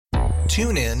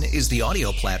TuneIn is the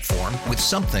audio platform with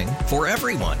something for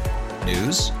everyone.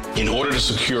 News. In order to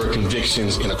secure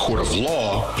convictions in a court of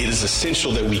law, it is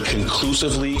essential that we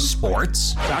conclusively.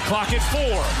 Sports. Shot clock at 4.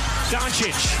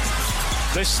 Doncic.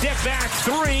 The step back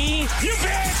 3. You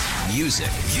bet. Music.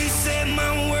 You set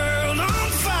my world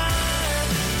on fire.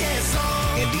 Yes,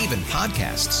 and even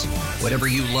podcasts. Whatever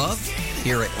you love,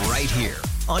 hear it right here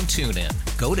on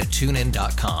TuneIn. Go to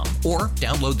TuneIn.com or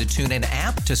download the TuneIn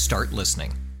app to start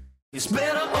listening. It's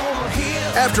better over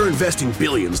here. After investing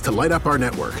billions to light up our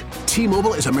network,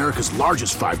 T-Mobile is America's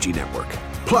largest 5G network.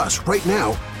 Plus, right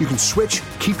now, you can switch,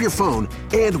 keep your phone,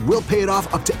 and we'll pay it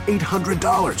off up to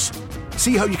 $800.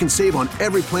 See how you can save on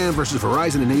every plan versus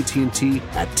Verizon and AT&T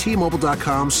at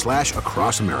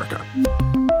T-Mobile.com/across America.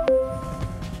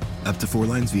 Up to 4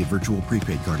 lines via virtual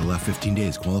prepaid card. Allow 15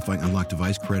 days. Qualifying unlocked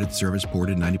device credit service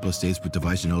ported 90+ states with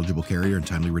device and eligible carrier and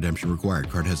timely redemption required.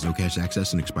 Card has no cash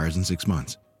access and expires in 6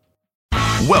 months.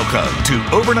 Welcome to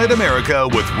Overnight America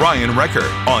with Ryan Recker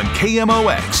on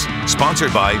KMOX.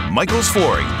 Sponsored by Michael's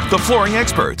Flooring, the flooring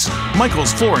experts.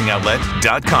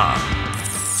 MichaelsFlooringOutlet.com.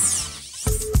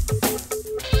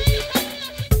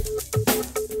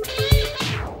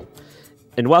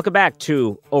 And welcome back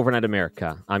to Overnight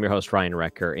America. I'm your host, Ryan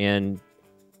Recker. And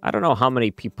I don't know how many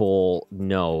people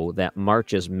know that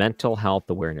March is Mental Health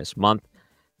Awareness Month.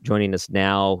 Joining us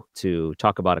now to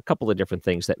talk about a couple of different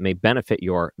things that may benefit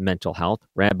your mental health,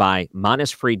 Rabbi Manis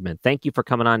Friedman. Thank you for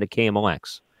coming on to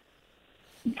KMOX.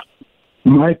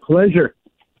 My pleasure.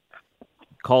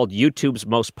 Called YouTube's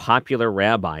most popular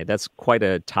rabbi. That's quite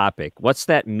a topic. What's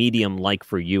that medium like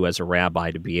for you as a rabbi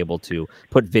to be able to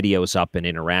put videos up and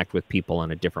interact with people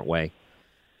in a different way?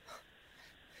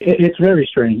 It's very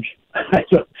strange. I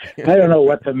don't know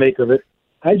what to make of it.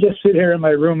 I just sit here in my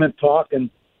room and talk,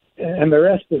 and the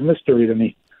rest is mystery to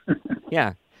me.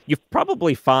 Yeah. You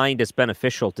probably find it's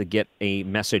beneficial to get a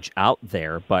message out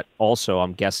there, but also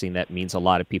I'm guessing that means a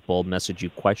lot of people message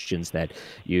you questions that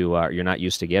you're not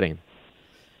used to getting.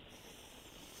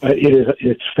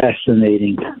 It's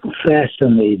fascinating.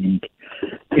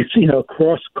 It's,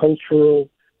 cross-cultural,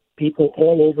 people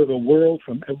all over the world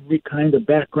from every kind of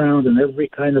background and every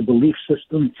kind of belief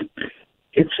system.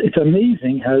 It's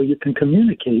amazing how you can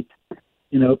communicate,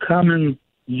 common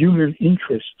human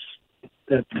interests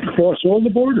that cross all the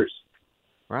borders.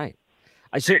 Right.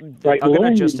 I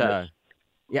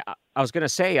was going to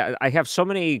say, I have so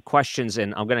many questions,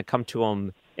 and I'm going to come to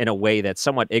them in a way that's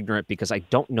somewhat ignorant because I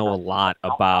don't know a lot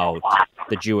about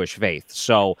the Jewish faith.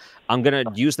 So I'm going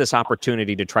to use this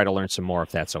opportunity to try to learn some more,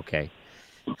 if that's okay.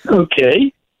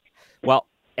 Okay. Well,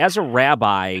 as a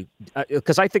rabbi,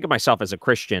 because I think of myself as a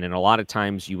Christian, and a lot of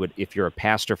times if you're a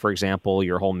pastor, for example,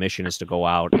 your whole mission is to go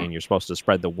out and you're supposed to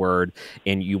spread the word,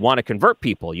 and you want to convert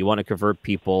people. You want to convert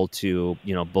people to,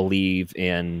 believe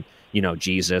in,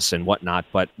 Jesus and whatnot.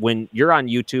 But when you're on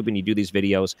YouTube and you do these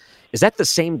videos, is that the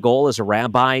same goal as a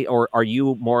rabbi, or are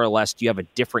you more or less, do you have a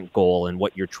different goal in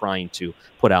what you're trying to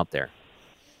put out there?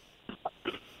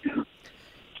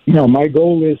 My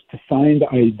goal is to find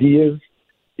ideas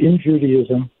in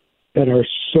Judaism that are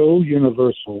so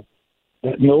universal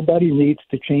that nobody needs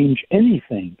to change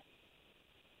anything.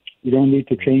 You don't need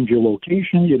to change your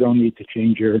location. You don't need to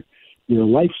change your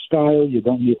lifestyle. You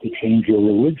don't need to change your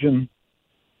religion.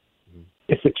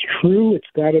 If it's true, it's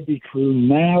got to be true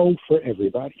now for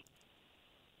everybody.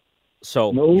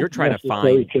 So you're trying to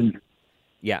find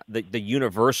the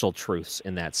universal truths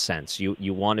in that sense.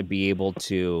 You want to be able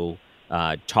to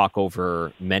talk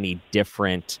over many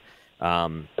different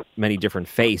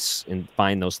faiths and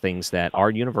find those things that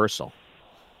are universal.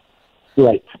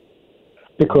 Right.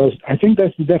 Because I think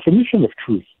that's the definition of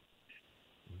truth.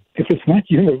 If it's not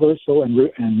universal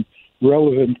and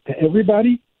relevant to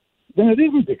everybody, then it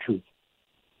isn't the truth.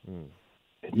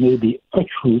 It may be a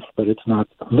truth, but it's not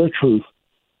the truth.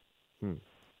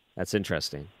 That's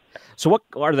interesting. So what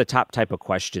are the top type of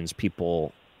questions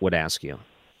people would ask you?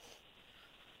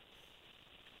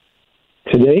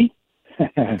 Today,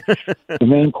 the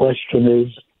main question is,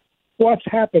 what's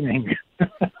happening?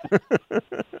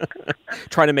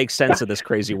 Trying to make sense of this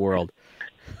crazy world.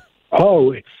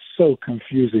 Oh, it's so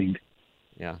confusing.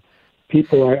 Yeah.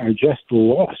 People are just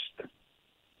lost.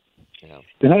 Yeah.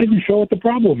 They're not even sure what the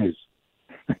problem is.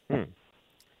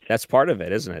 That's part of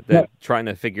it, isn't it? Trying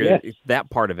to figure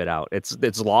that part of it out.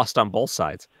 It's lost on both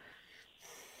sides.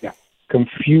 Yeah.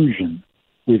 Confusion.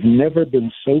 We've never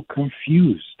been so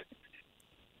confused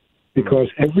because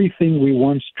everything we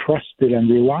once trusted and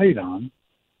relied on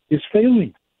is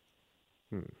failing.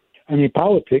 I mean,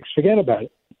 politics, forget about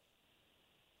it.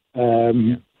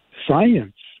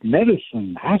 Science,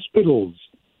 medicine, hospitals,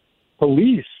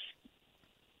 police.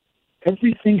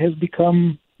 everything has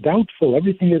become doubtful.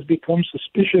 Everything has become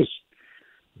suspicious.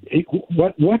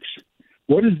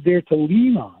 What is there to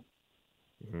lean on?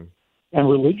 Mm-hmm. And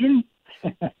religion,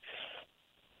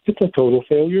 it's a total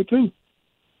failure too.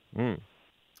 Mm.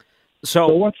 So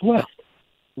what's left?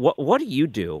 What do you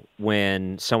do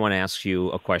when someone asks you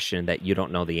a question that you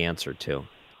don't know the answer to?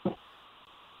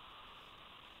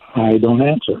 I don't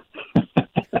answer.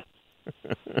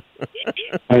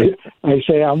 I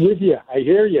say, I'm with you. I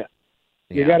hear you.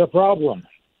 You got a problem.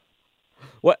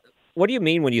 What do you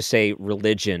mean when you say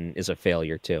religion is a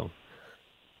failure too?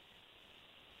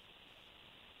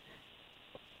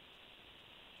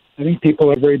 I think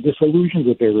people are very disillusioned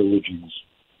with their religions.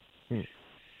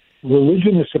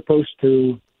 Religion is supposed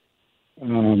to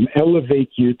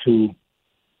elevate you to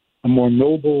a more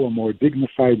noble, a more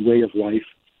dignified way of life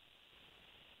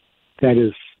that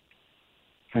is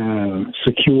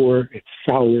secure, it's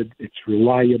solid, it's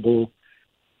reliable.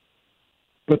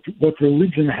 But what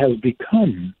religion has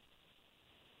become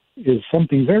is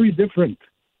something very different.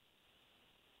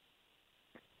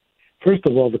 First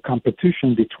of all, the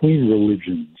competition between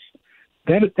religions.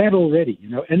 That already,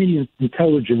 any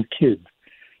intelligent kid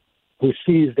who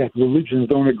sees that religions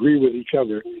don't agree with each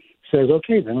other says,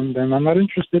 okay, then I'm not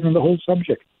interested in the whole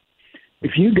subject.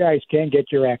 If you guys can't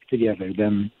get your act together,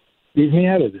 then leave me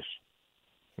out of this.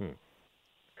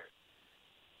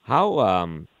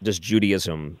 How does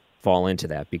Judaism fall into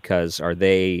that? Because are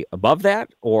they above that,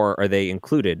 or are they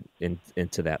included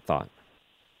into that thought?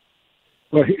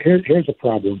 Well, here's the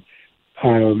problem.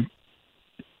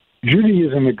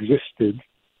 Judaism existed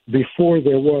before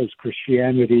there was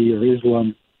Christianity or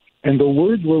Islam, and the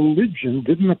word religion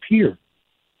didn't appear.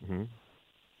 Mm-hmm.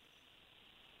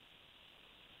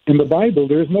 In the Bible,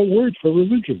 there's no word for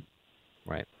religion.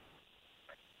 Right.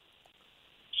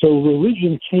 So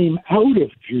religion came out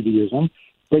of Judaism,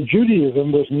 but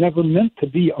Judaism was never meant to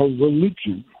be a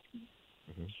religion.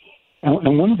 Mm-hmm.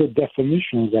 And one of the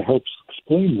definitions that helps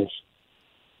explain this,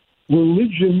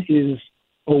 religion is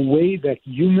a way that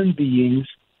human beings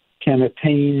can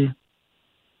attain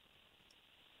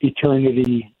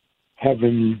eternity,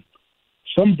 heaven,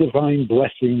 some divine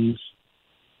blessings,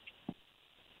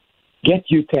 get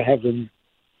you to heaven,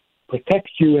 protect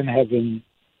you in heaven,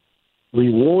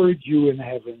 reward you in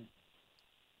heaven.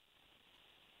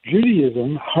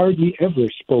 Judaism hardly ever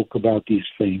spoke about these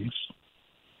things.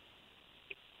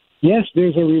 Yes,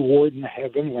 there's a reward in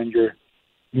heaven when your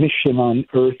mission on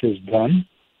earth is done,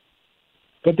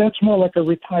 but that's more like a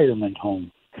retirement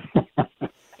home.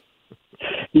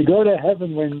 You go to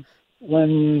heaven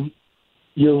when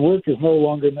your work is no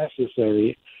longer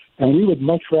necessary, and we would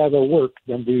much rather work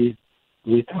than be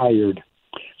retired.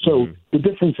 So the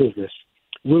difference is this.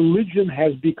 Religion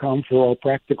has become, for all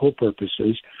practical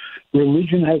purposes,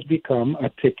 religion has become a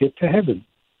ticket to heaven,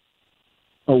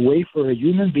 a way for a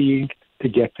human being to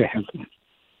get to heaven.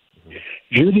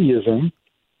 Judaism,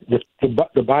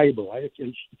 the Bible, I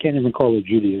can't even call it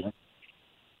Judaism,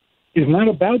 is not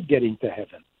about getting to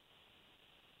heaven.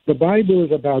 The Bible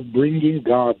is about bringing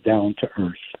God down to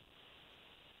earth.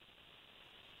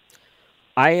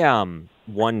 I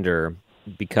wonder,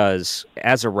 because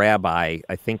as a rabbi,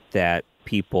 I think that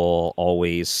people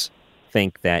always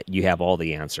think that you have all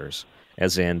the answers.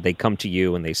 As in, they come to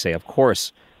you and they say, of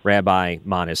course, Rabbi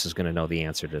Manis is going to know the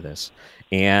answer to this.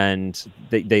 And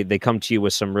they come to you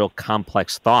with some real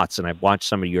complex thoughts. And I've watched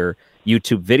some of your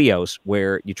YouTube videos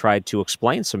where you tried to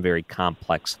explain some very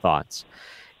complex thoughts.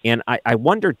 And I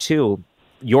wonder, too,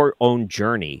 your own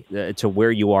journey to where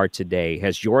you are today.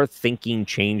 Has your thinking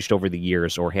changed over the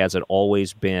years, or has it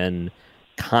always been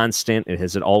constant? And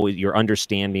has it always, your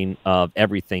understanding of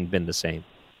everything been the same?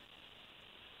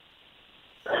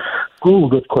 Oh,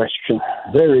 good question.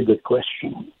 Very good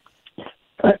question.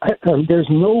 There's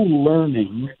no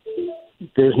learning,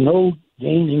 there's no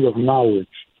gaining of knowledge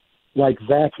like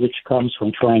that which comes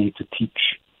from trying to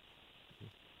teach.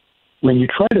 When you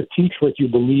try to teach what you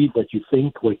believe, what you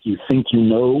think you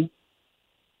know,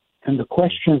 and the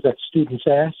questions that students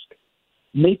ask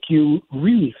make you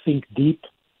really think deep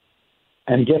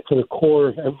and get to the core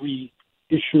of every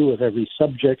issue, of every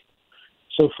subject.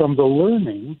 So from the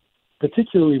learning,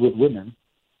 particularly with women,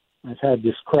 I've had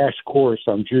this crash course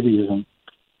on Judaism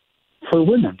for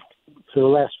women for the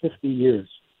last 50 years.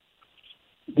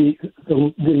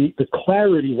 The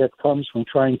clarity that comes from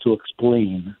trying to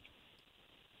explain,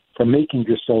 from making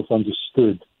yourself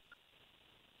understood.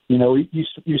 You know,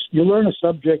 you learn a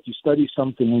subject, you study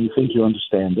something, and you think you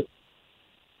understand it.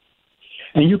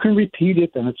 And you can repeat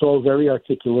it, and it's all very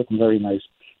articulate and very nice,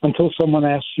 until someone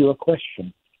asks you a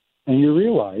question. And you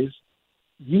realize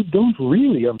you don't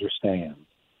really understand.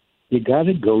 You got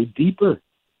to go deeper.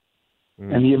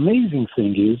 And the amazing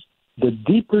thing is, the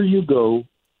deeper you go,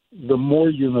 the more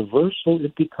universal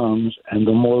it becomes and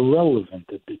the more relevant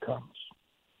it becomes.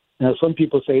 Now, some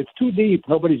people say it's too deep,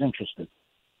 nobody's interested.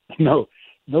 No,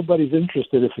 nobody's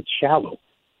interested if it's shallow.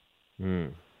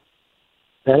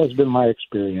 That has been my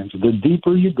experience. The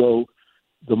deeper you go,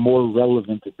 the more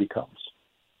relevant it becomes.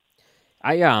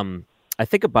 I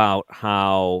think about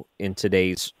how in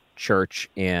today's church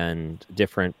and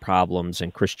different problems in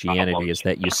Christianity is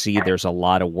that you see there's a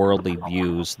lot of worldly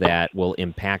views that will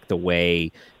impact the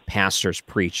way pastors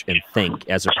preach and think,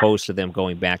 as opposed to them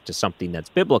going back to something that's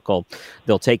biblical.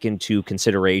 They'll take into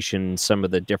consideration some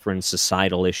of the different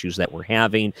societal issues that we're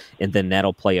having, and then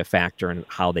that'll play a factor in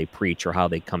how they preach or how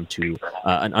they come to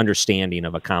an understanding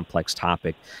of a complex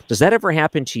topic. Does that ever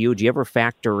happen to you? Do you ever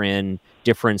factor in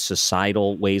different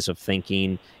societal ways of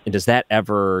thinking, and does that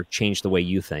ever change the way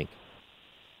you think?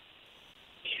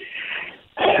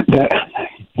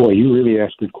 Boy, you really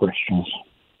ask good questions.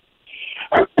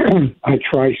 I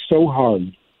try so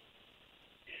hard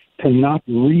to not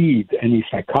read any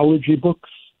psychology books,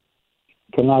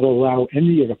 to not allow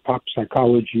any of the pop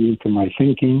psychology into my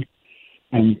thinking,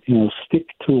 and stick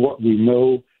to what we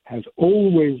know has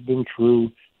always been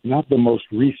true, not the most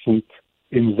recent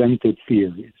invented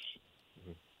theories.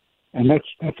 And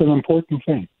that's an important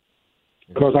thing,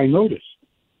 because I noticed,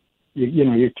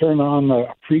 you turn on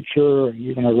a preacher or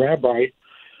even a rabbi,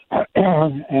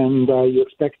 and you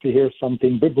expect to hear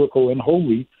something biblical and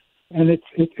holy, and it's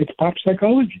pop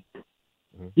psychology.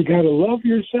 You got to love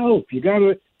yourself. You got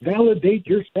to validate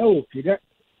yourself.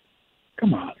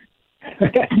 Come on.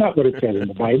 That's not what it says in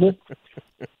the Bible.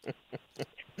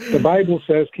 The Bible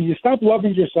says, can you stop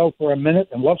loving yourself for a minute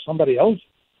and love somebody else?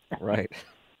 Right.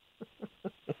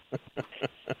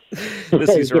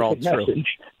 These are all true.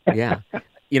 Yeah.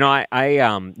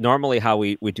 I normally how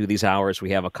we do these hours,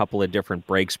 we have a couple of different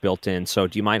breaks built in. So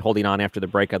do you mind holding on after the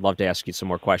break? I'd love to ask you some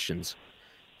more questions.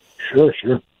 Sure.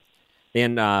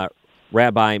 And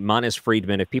Rabbi Manis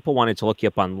Friedman, if people wanted to look you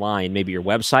up online, maybe your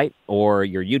website or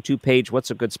your YouTube page,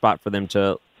 what's a good spot for them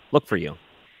to look for you?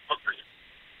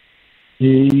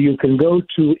 You can go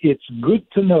to It's Good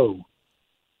to Know.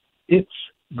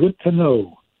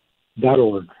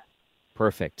 It'sGoodToKnow.org.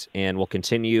 Perfect. And we'll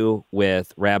continue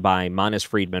with Rabbi Manis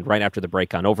Friedman right after the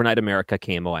break on Overnight America,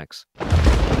 KMOX.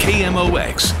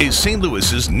 KMOX is St.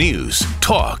 Louis's news,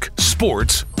 talk,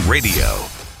 sports, radio.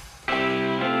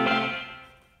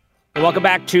 Welcome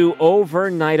back to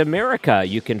Overnight America.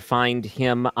 You can find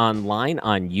him online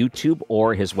on YouTube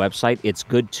or his website,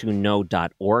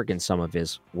 itsgoodtoknow.org, and some of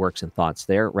his works and thoughts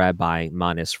there. Rabbi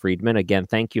Manis Friedman, again,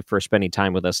 thank you for spending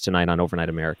time with us tonight on Overnight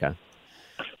America.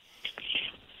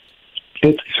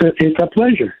 It's a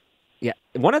pleasure. Yeah.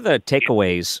 One of the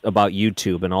takeaways about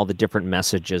YouTube and all the different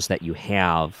messages that you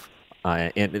have,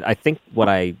 and I think what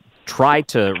I try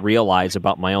to realize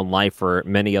about my own life, or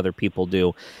many other people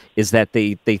do, is that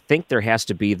they think there has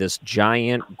to be this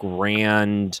giant,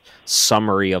 grand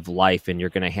summary of life, and you're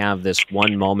going to have this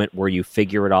one moment where you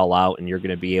figure it all out, and you're going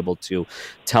to be able to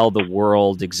tell the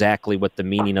world exactly what the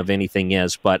meaning of anything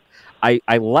is. But I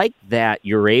like that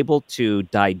you're able to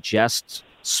digest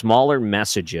smaller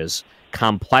messages,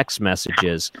 complex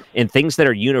messages, and things that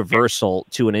are universal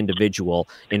to an individual,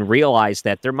 and realize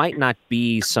that there might not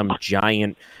be some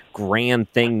giant grand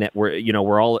thing that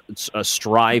we're all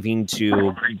striving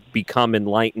to become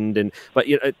enlightened, but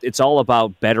it's all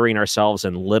about bettering ourselves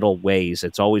in little ways.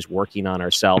 It's always working on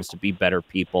ourselves to be better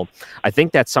people. I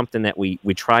think that's something that we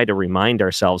try to remind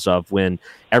ourselves of when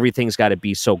everything's got to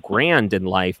be so grand in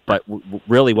life, but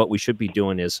really what we should be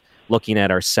doing is looking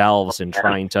at ourselves and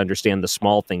trying to understand the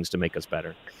small things to make us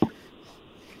better.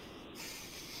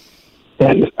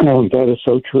 That is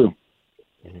so true.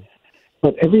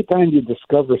 But every time you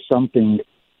discover something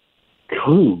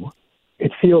true,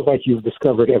 it feels like you've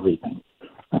discovered everything.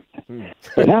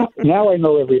 Now I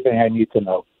know everything I need to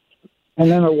know. And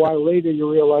then a while later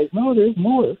you realize, no, there's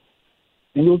more.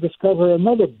 And you'll discover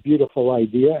another beautiful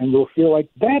idea, and you'll feel like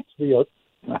that's the...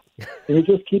 And you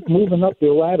just keep moving up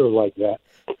the ladder like that.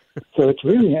 So it's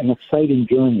really an exciting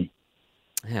journey.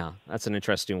 Yeah, that's an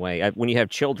interesting way. When you have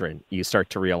children, you start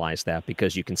to realize that,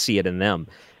 because you can see it in them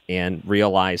and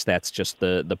realize that's just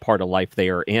the part of life they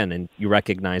are in, and you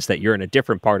recognize that you're in a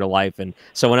different part of life and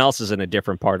someone else is in a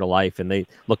different part of life, and they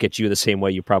look at you the same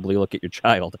way you probably look at your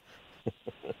child.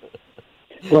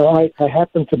 Well, I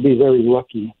happen to be very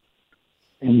lucky.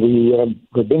 In the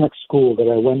rabbinic school that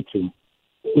I went to,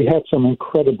 we had some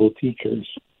incredible teachers.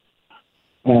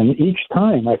 And each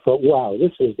time I thought, wow,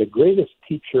 this is the greatest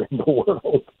teacher in the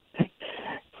world.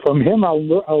 From him, I'll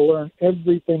learn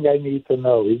everything I need to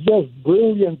know. He's just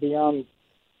brilliant beyond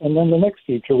And then the next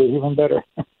teacher was even better.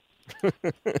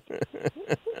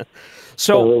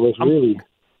 So it was really...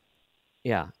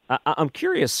 Yeah. I'm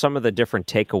curious some of the different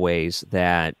takeaways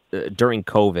that during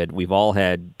COVID, we've all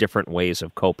had different ways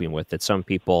of coping with it. Some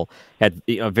people had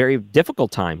a very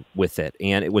difficult time with it,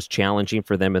 and it was challenging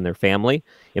for them and their family.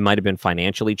 It might have been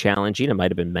financially challenging. It might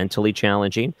have been mentally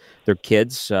challenging. Their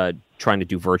kids trying to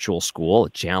do virtual school,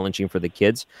 challenging for the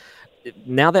kids.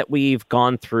 Now that we've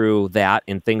gone through that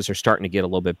and things are starting to get a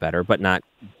little bit better, but not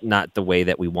the way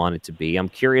that we want it to be, I'm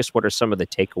curious, what are some of the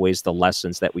takeaways, the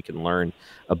lessons that we can learn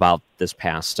about this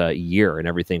past year and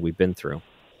everything we've been through?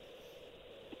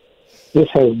 This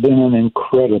has been an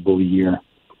incredible year.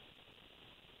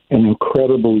 An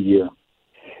incredible year.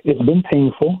 It's been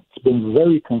painful. It's been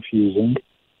very confusing.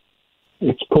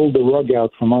 It's pulled the rug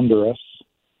out from under us,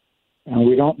 and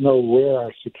we don't know where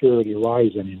our security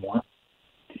lies anymore.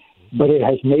 But it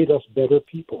has made us better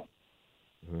people.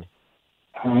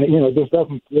 Mm-hmm. This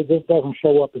doesn't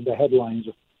show up in the headlines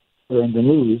or in the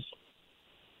news,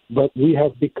 but we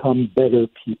have become better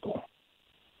people.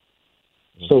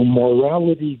 Mm-hmm. So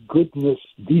morality, goodness,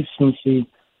 decency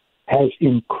has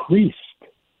increased.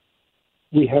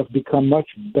 We have become much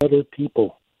better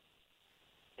people.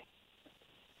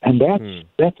 And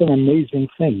that's an amazing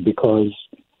thing, because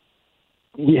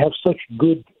we have such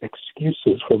good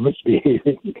excuses for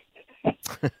misbehaving.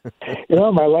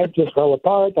 My life just fell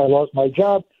apart. I lost my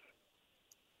job.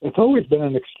 It's always been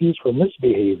an excuse for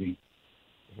misbehaving,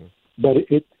 but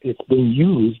it's been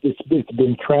used. It's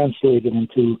been translated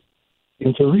into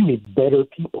really better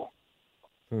people.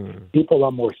 People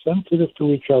are more sensitive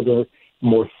to each other,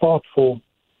 more thoughtful.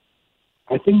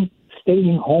 I think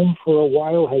staying home for a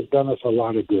while has done us a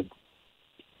lot of good.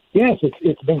 Yes,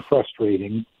 it's been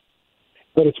frustrating,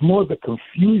 but it's more the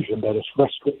confusion that is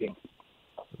frustrating.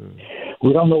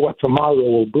 We don't know what tomorrow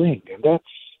will bring, and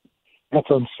that's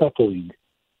unsettling.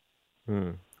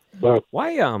 But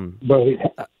why? I'm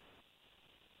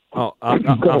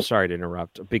sorry to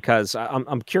interrupt, because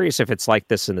I'm curious if it's like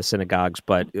this in the synagogues,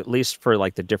 but at least for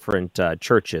like the different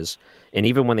churches, and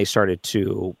even when they started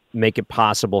to make it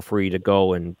possible for you to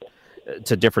go and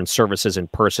to different services in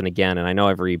person again. And I know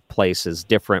every place is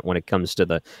different when it comes to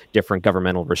the different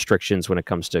governmental restrictions when it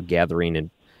comes to gathering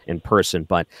in person,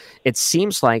 but it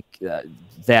seems like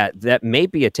that may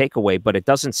be a takeaway, but it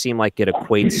doesn't seem like it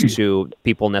equates to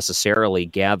people necessarily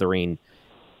gathering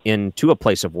into a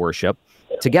place of worship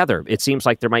together. It seems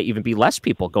like there might even be less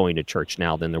people going to church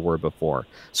now than there were before.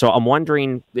 So I'm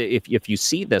wondering if you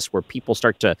see this, where people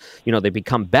start to, they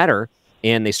become better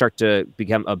and they start to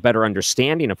become a better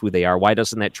understanding of who they are. Why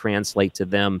doesn't that translate to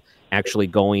them actually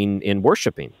going and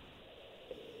worshiping?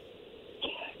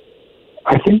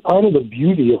 I think part of the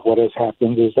beauty of what has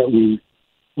happened is that we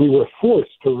were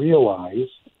forced to realize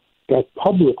that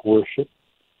public worship,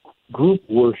 group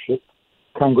worship,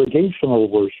 congregational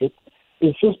worship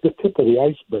is just the tip of the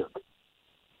iceberg.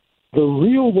 The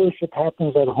real worship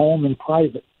happens at home in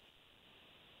private.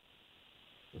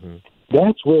 Mm-hmm.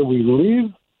 That's where we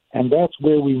live, and that's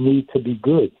where we need to be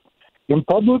good. In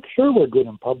public, sure, we're good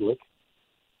in public.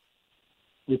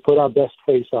 We put our best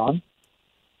face on.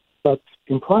 But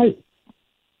in private,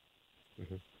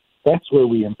 that's where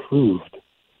we improved.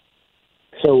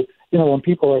 So, when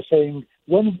people are saying,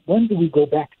 when do we go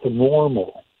back to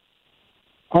normal?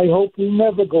 I hope we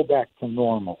never go back to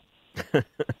normal. I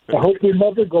hope we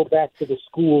never go back to the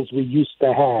schools we used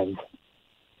to have.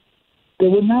 They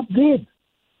were not good.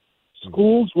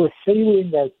 Schools were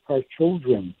failing our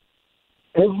children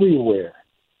everywhere.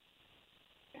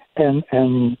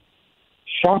 And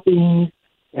shopping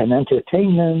and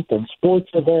entertainment and sports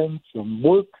events and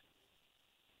work.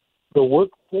 The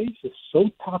workplace is so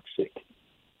toxic.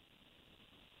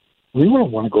 We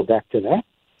don't want to go back to that.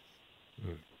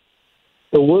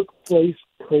 The workplace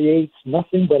creates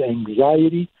nothing but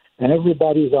anxiety, and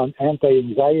everybody's on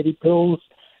anti-anxiety pills,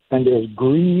 and there's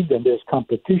greed, and there's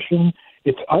competition.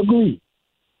 It's ugly.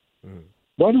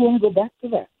 Why do we want to go back to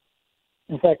that?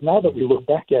 In fact, now that we look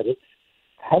back at it,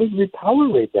 how did we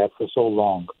tolerate that for so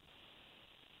long?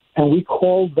 And we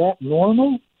call that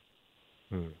normal?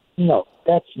 No,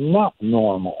 that's not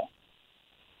normal.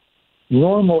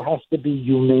 Normal has to be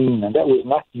humane, and that was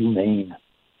not humane.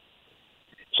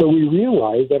 So we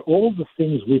realized that all the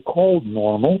things we called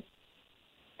normal,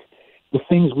 the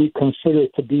things we consider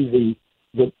to be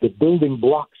the building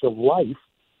blocks of life,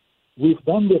 we've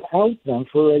done without them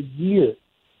for a year.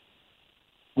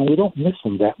 And we don't miss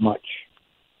them that much.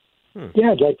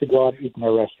 Yeah, I'd like to go out and eat in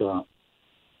a restaurant.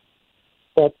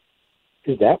 But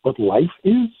is that what life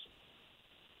is?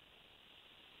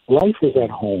 Life is at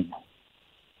home.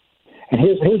 And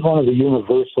here's one of the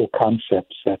universal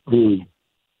concepts that really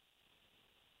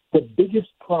the biggest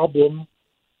problem,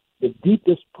 the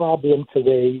deepest problem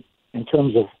today in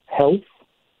terms of health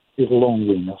is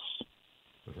loneliness.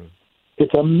 Mm-hmm.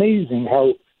 It's amazing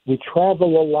how we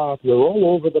travel a lot. We're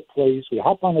all over the place. We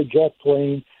hop on a jet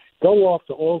plane, go off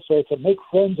to all sorts of, make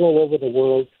friends all over the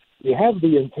world. We have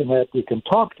the internet. We can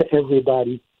talk to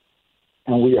everybody.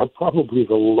 And we are probably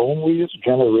the loneliest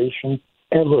generation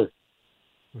ever.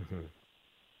 Mm-hmm.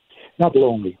 Not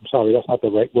lonely. I'm sorry, that's not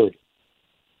the right word.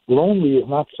 Lonely is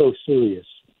not so serious.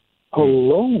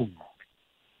 Alone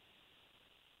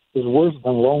is worse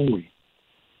than lonely.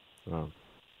 Wow.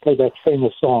 Okay, that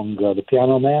famous song, The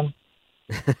Piano Man.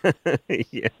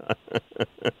 Yeah.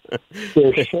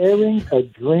 They're sharing a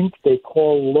drink they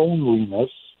call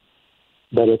loneliness,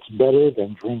 but it's better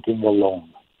than drinking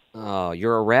alone. Oh,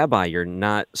 you're a rabbi. You're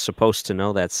not supposed to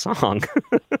know that song.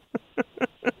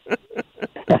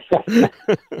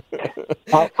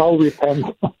 I'll repent.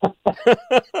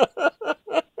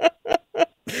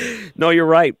 No, you're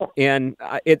right. And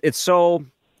it's so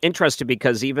interesting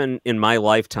because even in my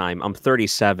lifetime, I'm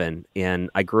 37, and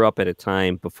I grew up at a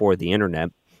time before the internet,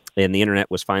 and the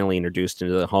internet was finally introduced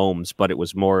into the homes, but it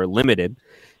was more limited.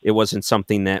 It wasn't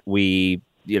something that we,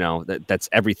 that's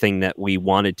everything that we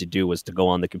wanted to do was to go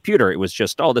on the computer. It was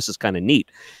just, oh, this is kind of neat.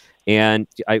 And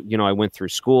I went through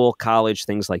school, college,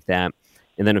 things like that.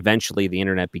 And then eventually the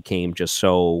internet became just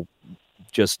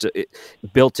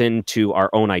built into our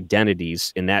own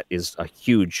identities. And that is a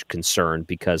huge concern,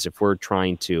 because if we're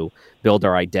trying to build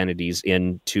our identities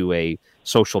into a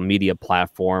social media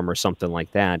platform or something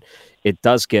like that, it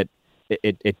does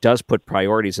put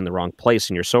priorities in the wrong place.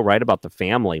 And you're so right about the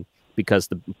family, because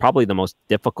probably the most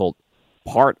difficult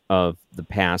part of the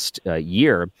past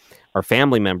year are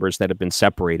family members that have been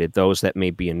separated, those that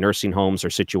may be in nursing homes or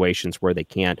situations where they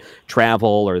can't travel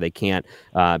or they can't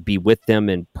be with them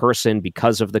in person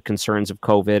because of the concerns of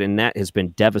COVID. And that has been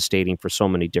devastating for so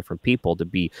many different people, to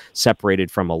be separated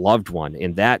from a loved one.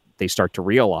 And that they start to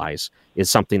realize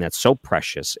is something that's so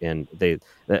precious. And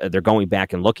they're going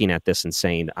back and looking at this and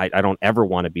saying, I don't ever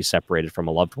want to be separated from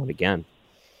a loved one again.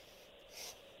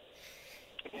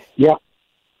 Yeah.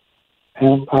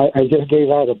 And I just gave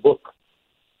out a book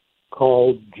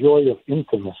called Joy of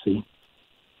Intimacy,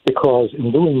 because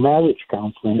in doing marriage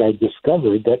counseling, I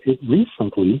discovered that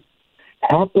recently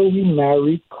happily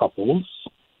married couples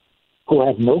who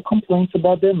have no complaints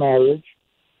about their marriage,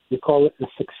 we call it a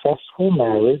successful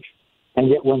marriage, and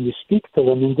yet when you speak to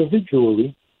them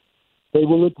individually, they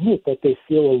will admit that they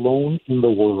feel alone in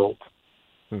the world.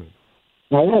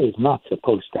 Now, that is not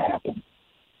supposed to happen.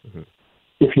 Mm-hmm.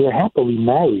 If you're happily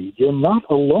married, you're not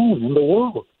alone in the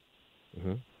world.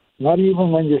 Mm-hmm. Not even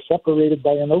when you're separated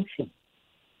by an ocean.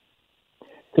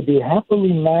 To be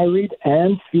happily married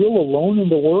and feel alone in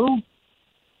the world,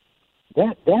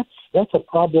 that's a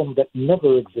problem that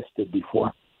never existed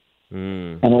before.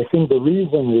 And I think the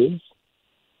reason is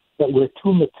that we're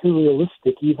too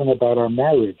materialistic even about our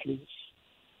marriages.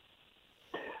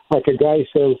 Like a guy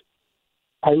says,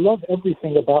 I love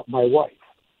everything about my wife.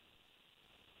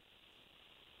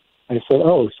 I said,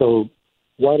 oh, so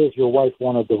why does your wife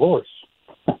want a divorce?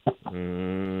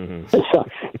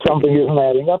 Something isn't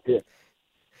adding up here.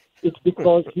 It's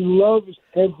because he loves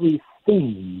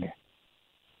everything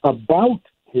about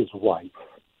his wife.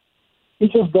 He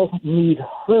just doesn't need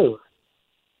her.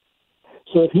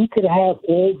 So if he could have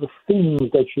all the things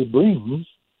that she brings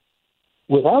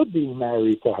without being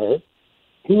married to her,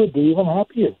 he would be even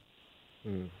happier.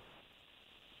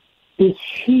 Is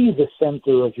she the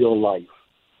center of your life?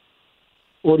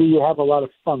 Or do you have a lot of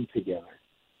fun together?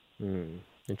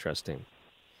 Interesting.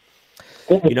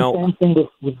 It's the same thing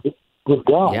with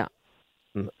God. Yeah,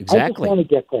 exactly. I just want to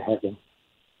get to heaven.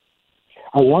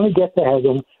 I want to get to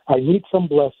heaven. I need some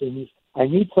blessings. I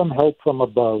need some help from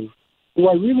above. Do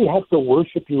I really have to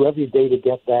worship you every day to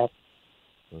get that?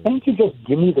 Can't you just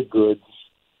give me the goods?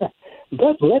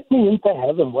 Just let me into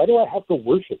heaven. Why do I have to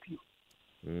worship you?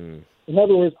 In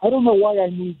other words, I don't know why I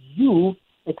need you,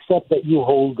 except that you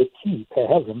hold the key to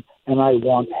heaven, and I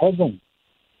want heaven.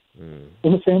 And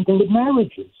the same thing with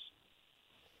marriages.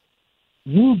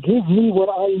 You give me what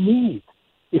I need.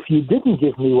 If you didn't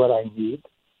give me what I need,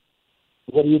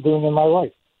 what are you doing in my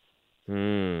life?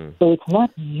 So it's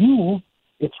not you,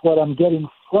 it's what I'm getting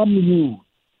from you.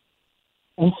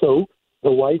 And so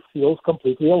the wife feels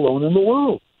completely alone in the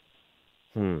world.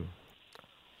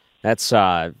 That's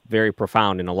very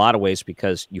profound in a lot of ways,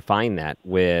 because you find that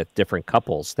with different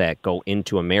couples that go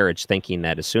into a marriage thinking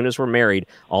that as soon as we're married,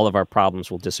 all of our problems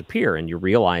will disappear. And you're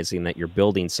realizing that you're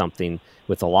building something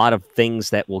with a lot of things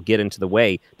that will get into the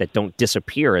way that don't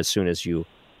disappear as soon as you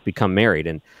become married.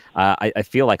 And I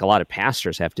feel like a lot of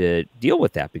pastors have to deal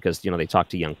with that because, they talk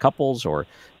to young couples or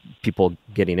people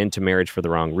getting into marriage for the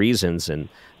wrong reasons. And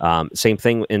same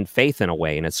thing in faith in a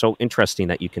way. And it's so interesting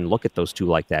that you can look at those two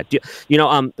like that.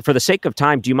 For the sake of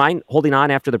time, do you mind holding on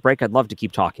after the break? I'd love to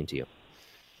keep talking to you.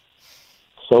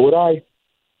 So would I.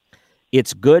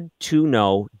 It's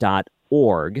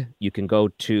goodtoknow.org. You can go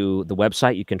to the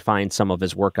website. You can find some of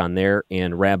his work on there.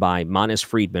 And Rabbi Manis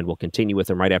Friedman will continue with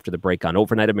him right after the break on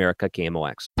Overnight America,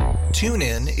 KMOX.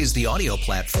 TuneIn is the audio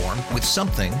platform with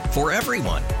something for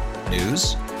everyone.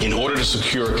 News. In order to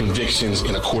secure convictions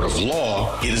in a court of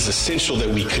law, it is essential that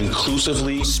we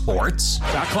conclusively. Sports.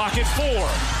 Shot clock at 4.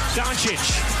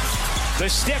 Doncic. The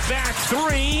step back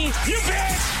 3. You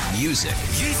bet. Music.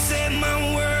 You set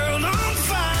my world on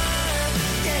fire.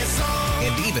 Yes,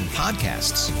 and even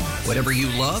podcasts. Whatever you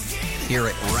love, hear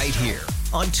it right here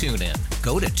on TuneIn.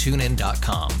 Go to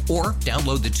TuneIn.com or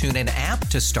download the TuneIn app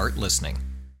to start listening.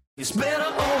 It's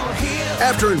better over here.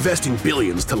 After investing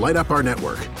billions to light up our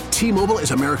network, T-Mobile is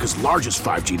America's largest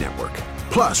 5G network.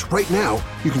 Plus, right now,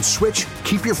 you can switch,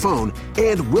 keep your phone,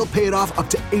 and we'll pay it off up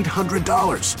to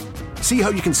 $800. See how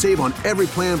you can save on every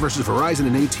plan versus Verizon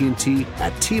and AT&T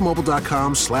at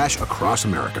T-Mobile.com/across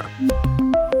America.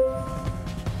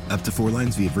 Up to 4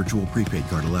 lines via virtual prepaid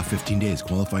card. Allow 15 days.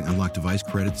 Qualifying unlocked device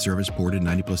credit service ported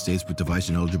 90-plus days with device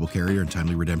and eligible carrier and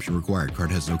timely redemption required.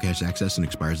 Card has no cash access and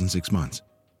expires in 6 months.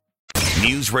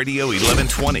 News Radio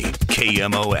 1120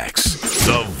 KMOX,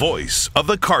 the voice of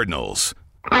the Cardinals.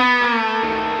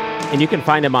 And you can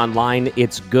find him online.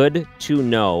 It's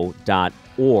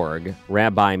goodtoknow.org.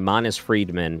 Rabbi Manis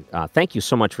Friedman, thank you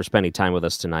so much for spending time with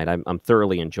us tonight. I'm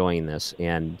thoroughly enjoying this,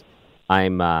 and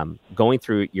I'm going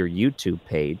through your YouTube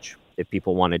page. If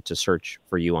people wanted to search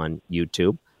for you on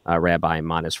YouTube, Rabbi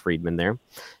Manis Friedman there,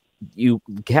 you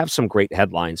have some great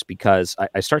headlines because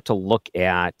I start to look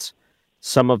at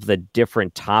some of the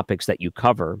different topics that you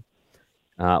cover.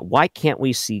 Why can't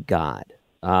we see God?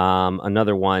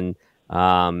 Another one,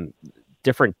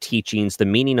 different teachings, the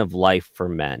meaning of life for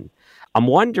men. I'm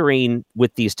wondering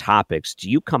with these topics,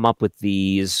 do you come up with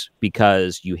these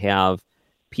because you have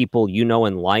people you know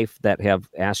in life that have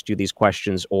asked you these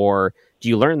questions, or do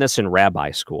you learn this in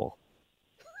rabbi school?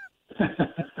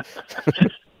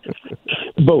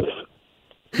 Both.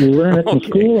 We learn it in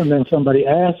school, and then somebody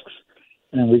asks,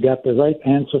 and we got the right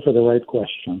answer for the right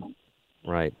question.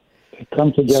 Right. They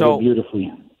come together beautifully.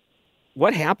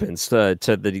 What happens to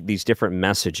these different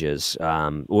messages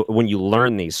when you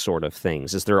learn these sort of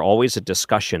things? Is there always a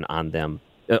discussion on them,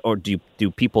 or do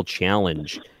people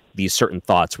challenge these certain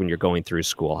thoughts when you're going through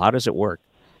school? How does it work?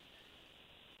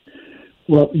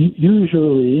 Well,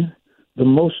 usually the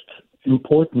most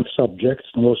important subjects,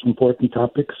 the most important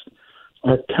topics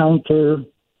are counter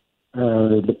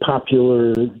the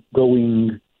popular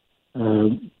going,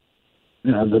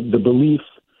 the belief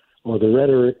or the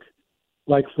rhetoric.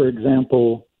 Like, for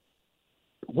example,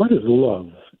 what is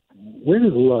love? Where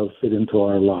does love fit into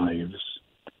our lives?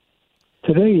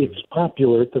 Today, it's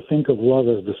popular to think of love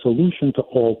as the solution to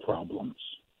all problems.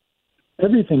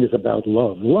 Everything is about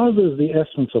love. Love is the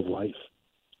essence of life.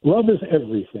 Love is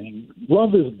everything.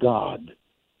 Love is God.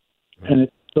 And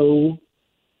it's so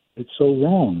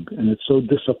wrong, and it's so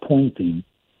disappointing.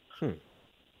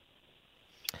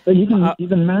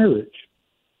 Even marriage.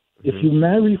 If you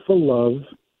marry for love,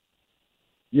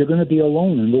 you're going to be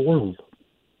alone in the world.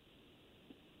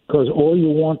 Because all you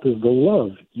want is the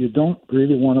love. You don't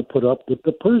really want to put up with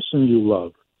the person you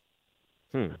love.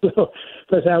 So,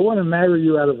 if I want to marry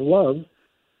you out of love,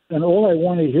 then all I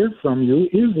want to hear from you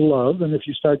is love. And if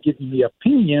you start giving me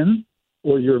opinion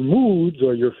or your moods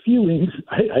or your feelings,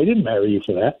 I didn't marry you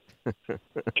for that.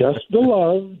 Just the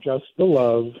love, just the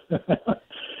love.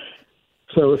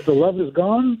 So if the love is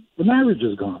gone, the marriage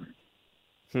is gone.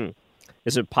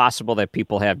 Is it possible that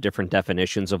people have different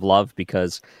definitions of love?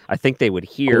 Because I think they would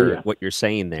hear what you're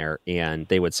saying there, and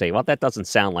they would say, well, that doesn't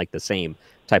sound like the same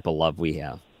type of love we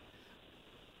have.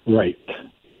 Right.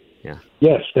 Yeah.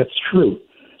 Yes, that's true.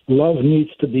 Love needs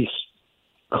to be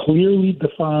clearly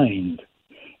defined.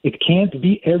 It can't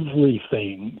be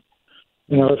everything.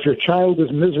 If your child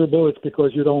is miserable, it's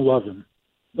because you don't love him.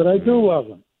 But I do love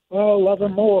him. Well, love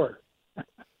him more.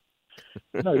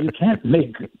 No, you can't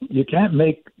make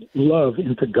love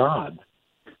into God.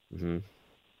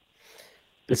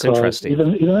 It's interesting.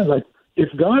 Even like, if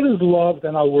God is love,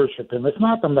 then I'll worship him. If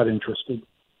not, I'm not interested.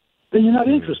 Then you're not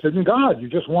interested in God. You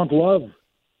just want love.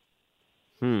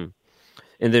 And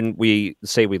then we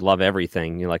say we love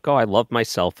everything. You're like, oh, I love my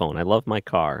cell phone. I love my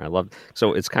car.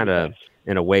 So it's kind of,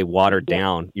 in a way, watered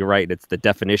down. You're right. It's the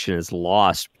definition is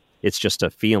lost. It's just a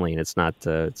feeling. It's not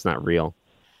real.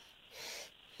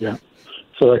 Yeah.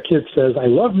 So a kid says, I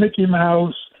love Mickey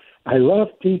Mouse, I love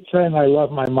pizza, and I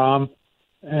love my mom,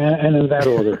 and in that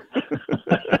order.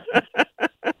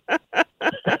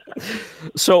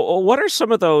 So what are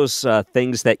some of those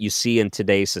things that you see in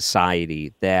today's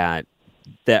society that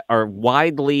are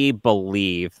widely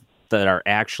believed that are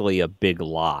actually a big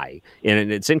lie?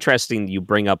 And it's interesting you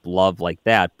bring up love like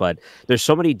that, but there's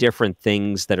so many different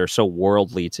things that are so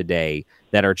worldly today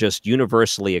that are just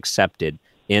universally accepted.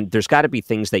 And there's got to be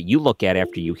things that you look at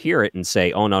after you hear it and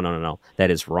say, oh, no, that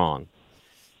is wrong.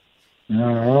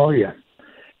 Oh, yeah.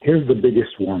 Here's the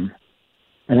biggest one.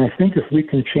 And I think if we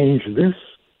can change this,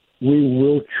 we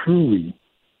will truly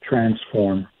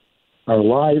transform our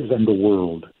lives and the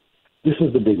world. This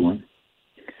is the big one.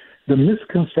 The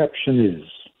misconception is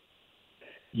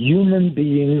human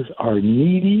beings are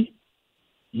needy,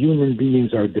 human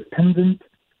beings are dependent,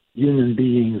 human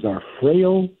beings are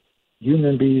frail,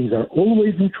 human beings are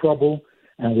always in trouble,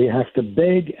 and we have to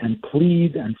beg and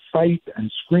plead and fight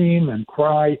and scream and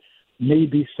cry.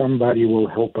 Maybe somebody will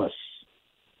help us.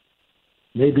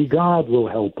 Maybe God will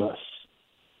help us.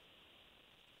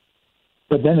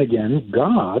 But then again,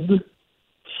 God,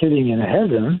 sitting in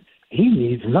heaven, he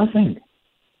needs nothing.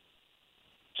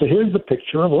 So here's the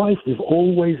picture of life we've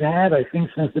always had, I think,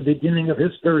 since the beginning of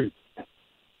history.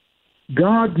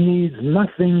 God needs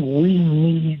nothing. We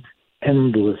need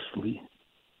endlessly.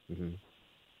 Mm-hmm.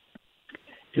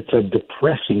 It's a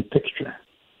depressing picture.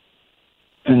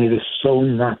 And it is so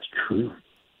not true.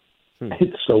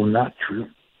 It's so not true.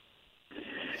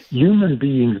 Human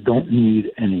beings don't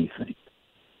need anything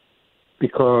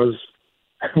because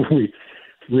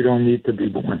we don't need to be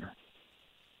born.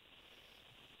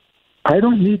 I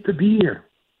don't need to be here.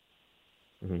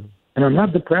 Mm-hmm. And I'm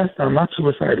not depressed. I'm not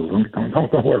suicidal.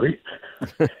 Don't worry.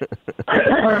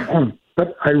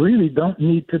 But I really don't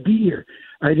need to be here.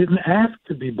 I didn't ask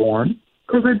to be born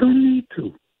because I don't need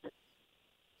to.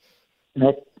 You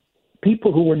know,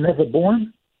 people who were never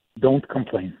born don't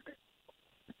complain.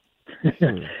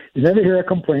 You never hear a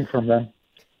complaint from them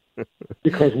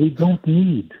because we don't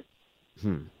need.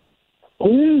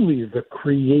 Only the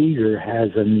Creator has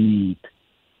a need.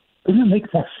 Doesn't it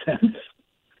make more sense?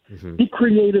 Mm-hmm. He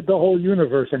created the whole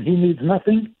universe and he needs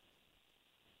nothing.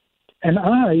 And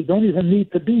I don't even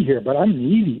need to be here, but I'm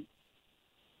needy.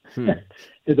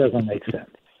 It doesn't make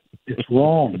sense. It's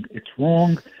wrong. It's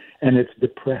wrong, and it's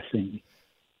depressing.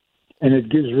 And it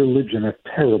gives religion a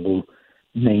terrible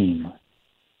name.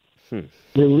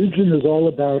 Religion is all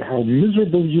about how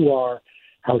miserable you are,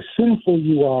 how sinful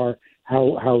you are,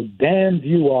 how damned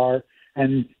you are,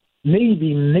 and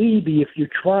maybe if you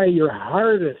try your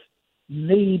hardest,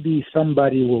 maybe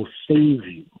somebody will save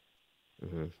you.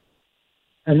 Mm-hmm.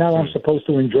 And now I'm supposed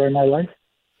to enjoy my life?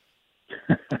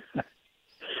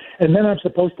 And then I'm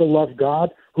supposed to love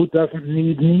God who doesn't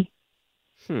need me?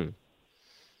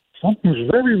 Something's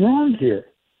very wrong here.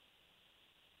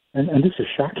 And this is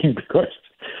shocking because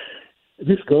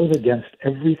this goes against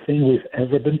everything we've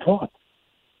ever been taught.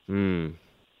 And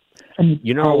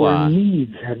you know, our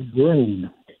needs have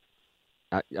grown.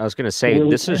 I was going to say,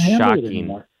 this is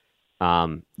shocking.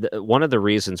 One of the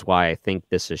reasons why I think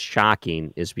this is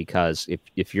shocking is because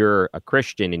if you're a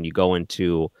Christian and you go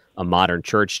into a modern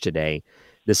church today,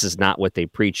 this is not what they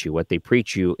preach you. What they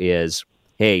preach you is,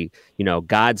 hey, you know,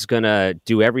 God's going to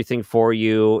do everything for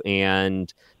you,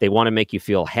 and they want to make you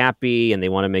feel happy, and they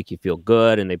want to make you feel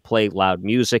good, and they play loud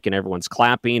music, and everyone's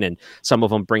clapping, and some of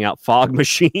them bring out fog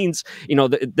machines. You know,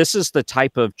 this is the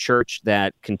type of church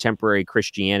that contemporary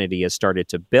Christianity has started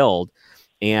to build.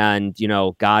 And, you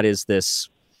know, God is this,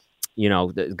 you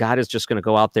know, God is just going to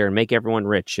go out there and make everyone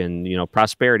rich, and, you know,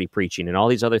 prosperity preaching and all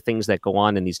these other things that go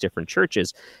on in these different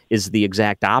churches is the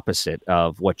exact opposite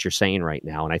of what you're saying right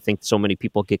now. And I think so many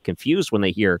people get confused when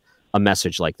they hear a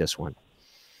message like this one.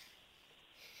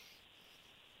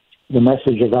 The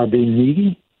message about being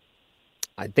needy?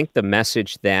 I think the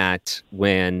message that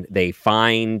when they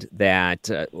find that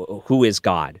who is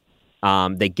God,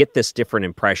 they get this different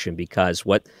impression because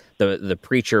what the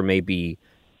preacher may be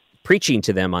preaching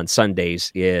to them on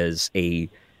Sundays is a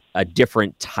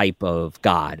different type of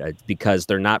God, because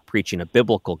they're not preaching a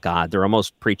biblical God. They're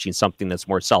almost preaching something that's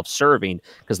more self-serving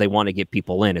because they want to get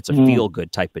people in. It's a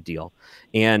feel-good type of deal.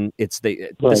 And this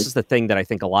is the thing that I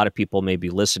think a lot of people may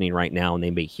be listening right now, and they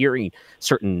may be hearing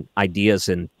certain ideas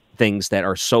and things that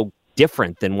are so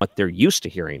different than what they're used to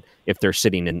hearing if they're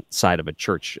sitting inside of a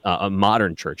church, a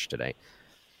modern church today.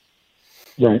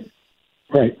 Right.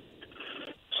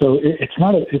 So it's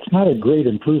not a great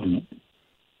improvement.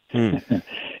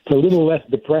 It's a little less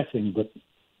depressing, but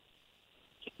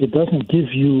it doesn't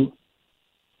give you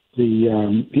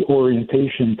the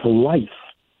orientation to life.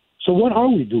 So what are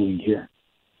we doing here?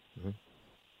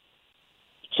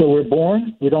 So we're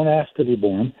born. We don't ask to be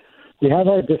born. We have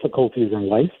our difficulties in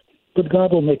life, but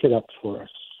God will make it up for us,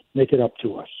 make it up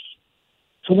to us.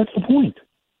 So what's the point?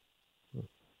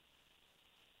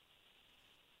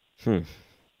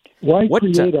 Why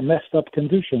create a messed up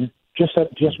condition just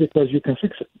because you can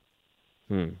fix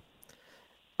it?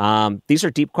 These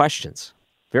are deep questions,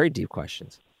 very deep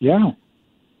questions. Yeah.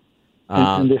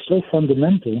 And they're so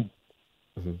fundamental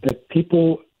that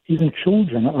people, even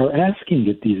children, are asking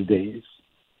it these days.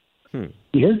 You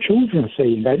hear children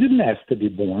saying, I didn't ask to be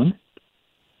born.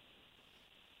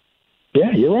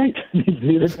 Yeah, you're right.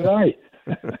 Neither did I.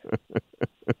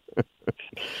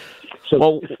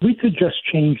 So if we could just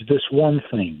change this one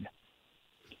thing.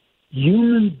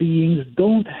 Human beings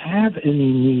don't have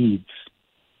any needs.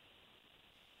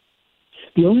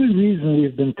 The only reason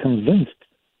we've been convinced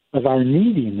of our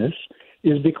neediness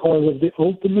is because of the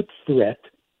ultimate threat: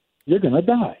 you're going to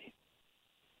die,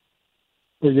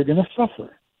 or you're going to suffer,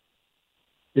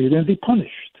 or you're going to be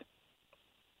punished.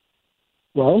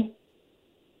 Well,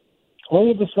 all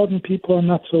of a sudden people are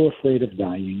not so afraid of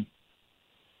dying,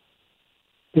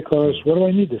 because what do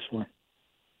I need this for?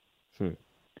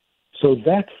 So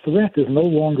that threat is no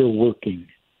longer working,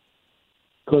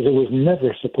 because it was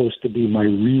never supposed to be my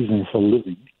reason for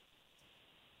living.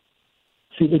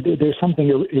 See, there's something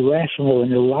irrational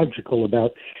and illogical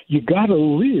about you got to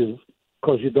live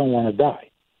because you don't want to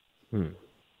die.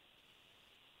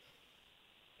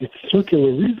 It's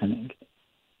circular reasoning.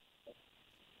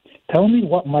 Tell me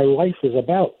what my life is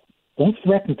about. Don't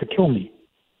threaten to kill me.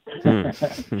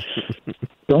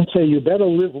 Don't say you better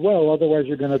live well, otherwise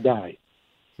you're going to die.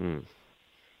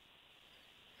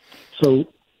 So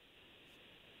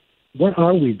what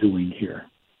are we doing here?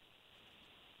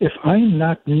 If I'm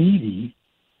not needy,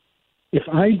 if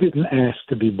I didn't ask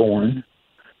to be born,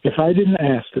 if I didn't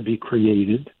ask to be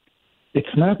created,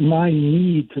 it's not my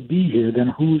need to be here, then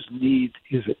whose need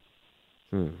is it?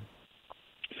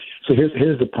 So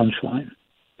here's the punchline.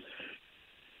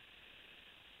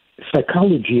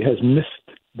 Psychology has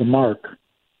missed the mark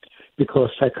because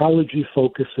psychology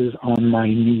focuses on my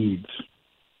needs.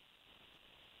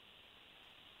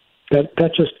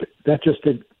 That just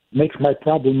makes my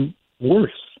problem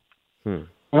worse.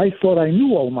 I thought I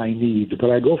knew all my needs,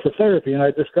 but I go for therapy and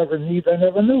I discover needs I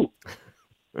never knew.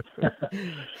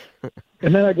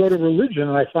 And then I go to religion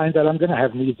and I find that I'm going to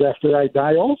have needs after I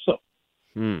die also.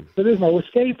 So there's no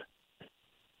escape.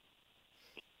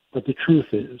 But the truth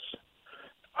is,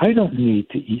 I don't need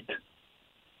to eat.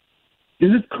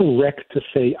 Is it correct to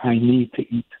say I need to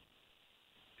eat?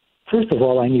 First of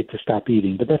all, I need to stop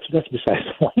eating, but that's besides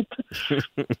the point.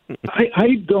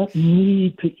 I don't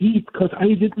need to eat because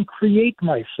I didn't create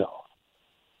myself.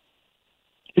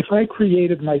 If I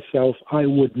created myself, I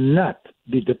would not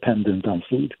be dependent on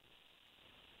food.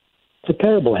 It's a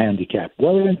terrible handicap.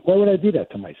 Why would I do that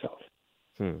to myself?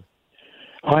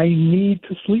 I need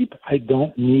to sleep. I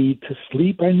don't need to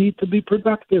sleep. I need to be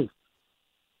productive.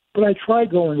 But I try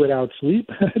going without sleep.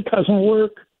 It doesn't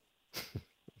work.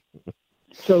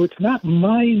 So it's not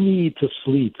my need to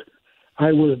sleep.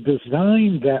 I was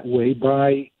designed that way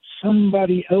by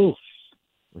somebody else.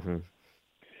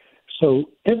 So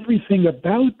everything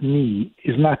about me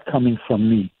is not coming from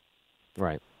me.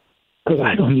 Right. Because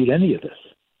I don't need any of this.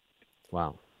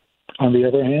 Wow. On the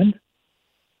other hand,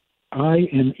 I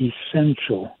am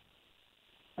essential.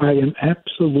 I am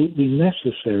absolutely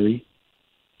necessary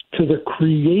to the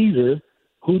Creator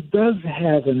who does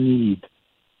have a need.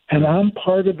 And I'm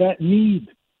part of that need.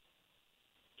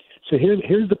 So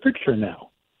here's the picture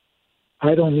now.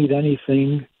 I don't need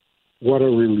anything. What a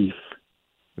relief.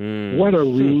 What a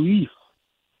relief.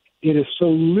 It is so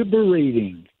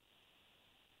liberating.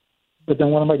 But then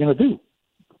what am I going to do?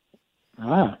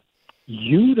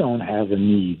 You don't have a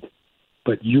need,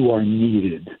 but you are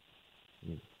needed.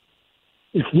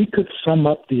 If we could sum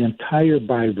up the entire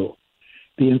Bible,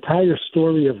 the entire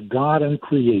story of God and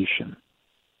creation,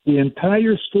 the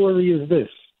entire story is this: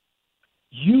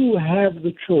 you have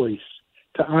the choice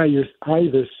to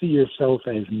either see yourself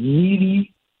as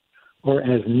needy or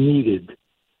as needed.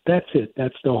 That's it.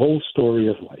 That's the whole story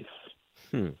of life.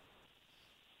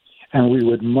 And we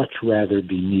would much rather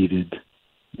be needed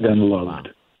than loved.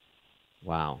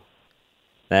 Wow.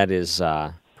 That is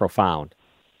profound.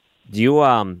 Do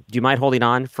you mind holding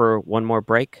on for one more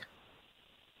break?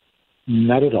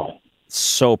 Not at all.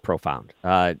 So profound.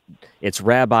 It's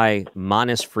Rabbi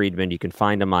Manis Friedman. You can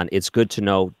find him on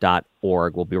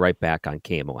itsgoodtoknow.org. We'll be right back on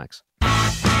KMOX.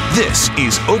 This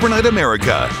is Overnight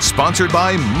America, sponsored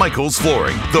by Michael's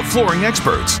Flooring, the flooring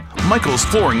experts.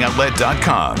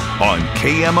 MichaelsFlooringOutlet.com on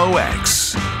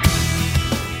KMOX.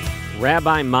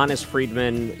 Rabbi Manis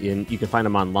Friedman, you can find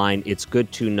him online. It's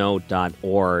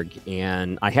goodtoknow.org.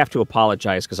 And I have to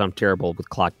apologize because I'm terrible with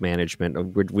clock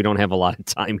management. We don't have a lot of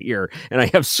time here. And I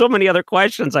have so many other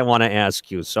questions I want to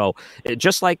ask you. So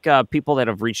just like people that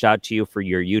have reached out to you for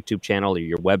your YouTube channel or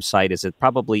your website, is it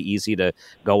probably easy to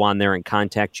go on there and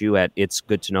contact you at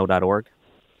itsgoodtoknow.org?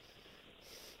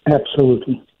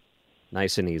 Absolutely.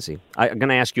 Nice and easy. I'm going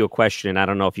to ask you a question. I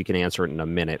don't know if you can answer it in a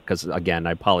minute because, again,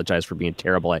 I apologize for being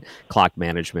terrible at clock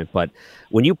management. But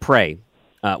when you pray,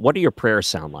 what do your prayers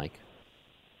sound like?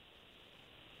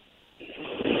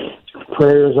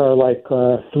 Prayers are like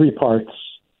 3 parts.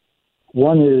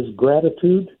 One is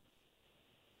gratitude.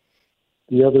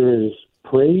 The other is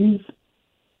praise.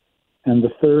 And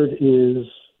the third is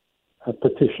a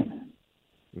petition,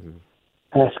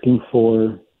 asking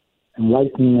for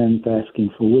enlightenment, asking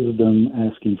for wisdom,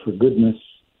 asking for goodness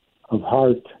of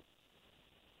heart.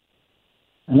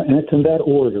 And it's in that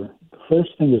order. The first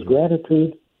thing is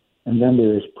gratitude, and then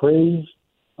there is praise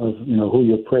of who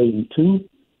you're praying to,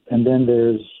 and then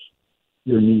there's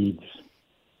your needs.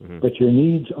 But your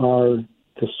needs are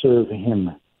to serve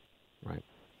Him. Right.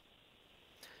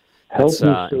 Help me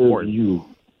serve important. you.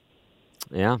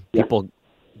 Yeah, people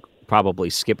probably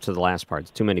skip to the last part.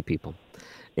 Too many people.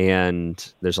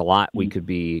 And there's a lot we could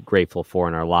be grateful for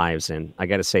in our lives. And I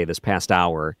got to say, this past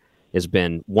hour has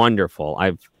been wonderful.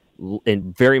 I've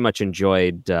very much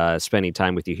enjoyed spending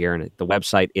time with you here. And the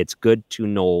website, it's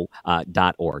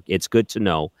goodtoknow.org. It's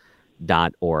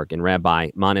goodtoknow.org. And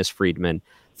Rabbi Manis Friedman,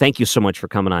 thank you so much for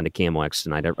coming on to KMOX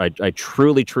tonight. I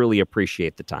truly, truly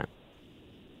appreciate the time.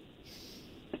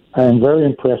 I am very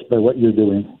impressed by what you're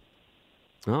doing.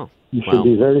 Oh. You should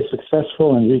be very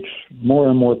successful and reach more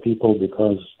and more people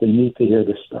because they need to hear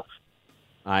this stuff.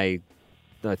 I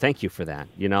thank you for that.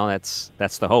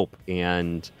 That's the hope.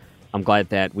 And I'm glad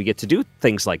that we get to do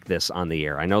things like this on the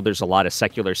air. I know there's a lot of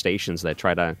secular stations that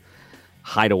try to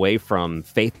hide away from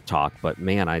faith talk, but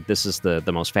man, this is the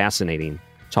most fascinating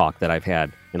talk that I've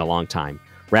had in a long time.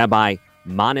 Rabbi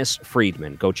Manis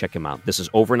Friedman, go check him out. This is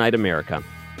Overnight America,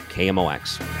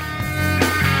 KMOX.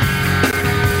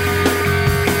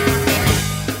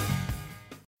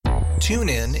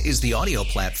 TuneIn is the audio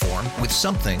platform with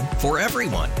something for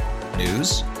everyone.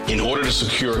 News. In order to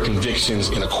secure convictions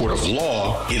in a court of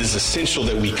law, it is essential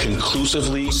that we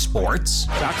conclusively. Sports.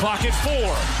 Shot clock at 4.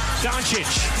 Doncic.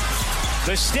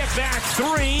 The step back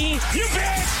 3. You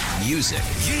bet. Music.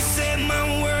 You set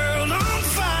my world on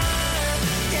fire.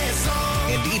 Yes,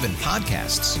 and even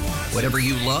podcasts. Whatever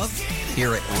you love,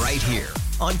 hear it right here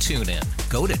on TuneIn.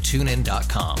 Go to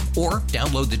TuneIn.com or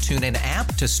download the TuneIn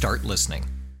app to start listening.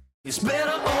 It's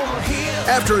better over here.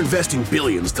 After investing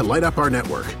billions to light up our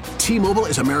network, T-Mobile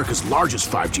is America's largest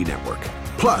 5G network.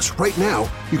 Plus, right now,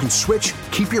 you can switch,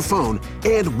 keep your phone,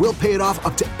 and we'll pay it off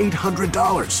up to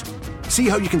 $800. See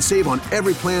how you can save on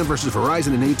every plan versus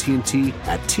Verizon and AT&T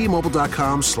at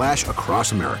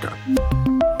T-Mobile.com/across America.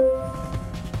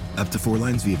 Up to 4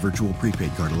 lines via virtual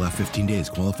prepaid card. Allow 15 days.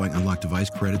 Qualifying unlocked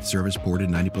device credit service ported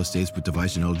 90 plus days with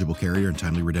device and eligible carrier and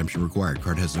timely redemption required.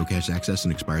 Card has no cash access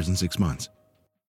and expires in 6 months.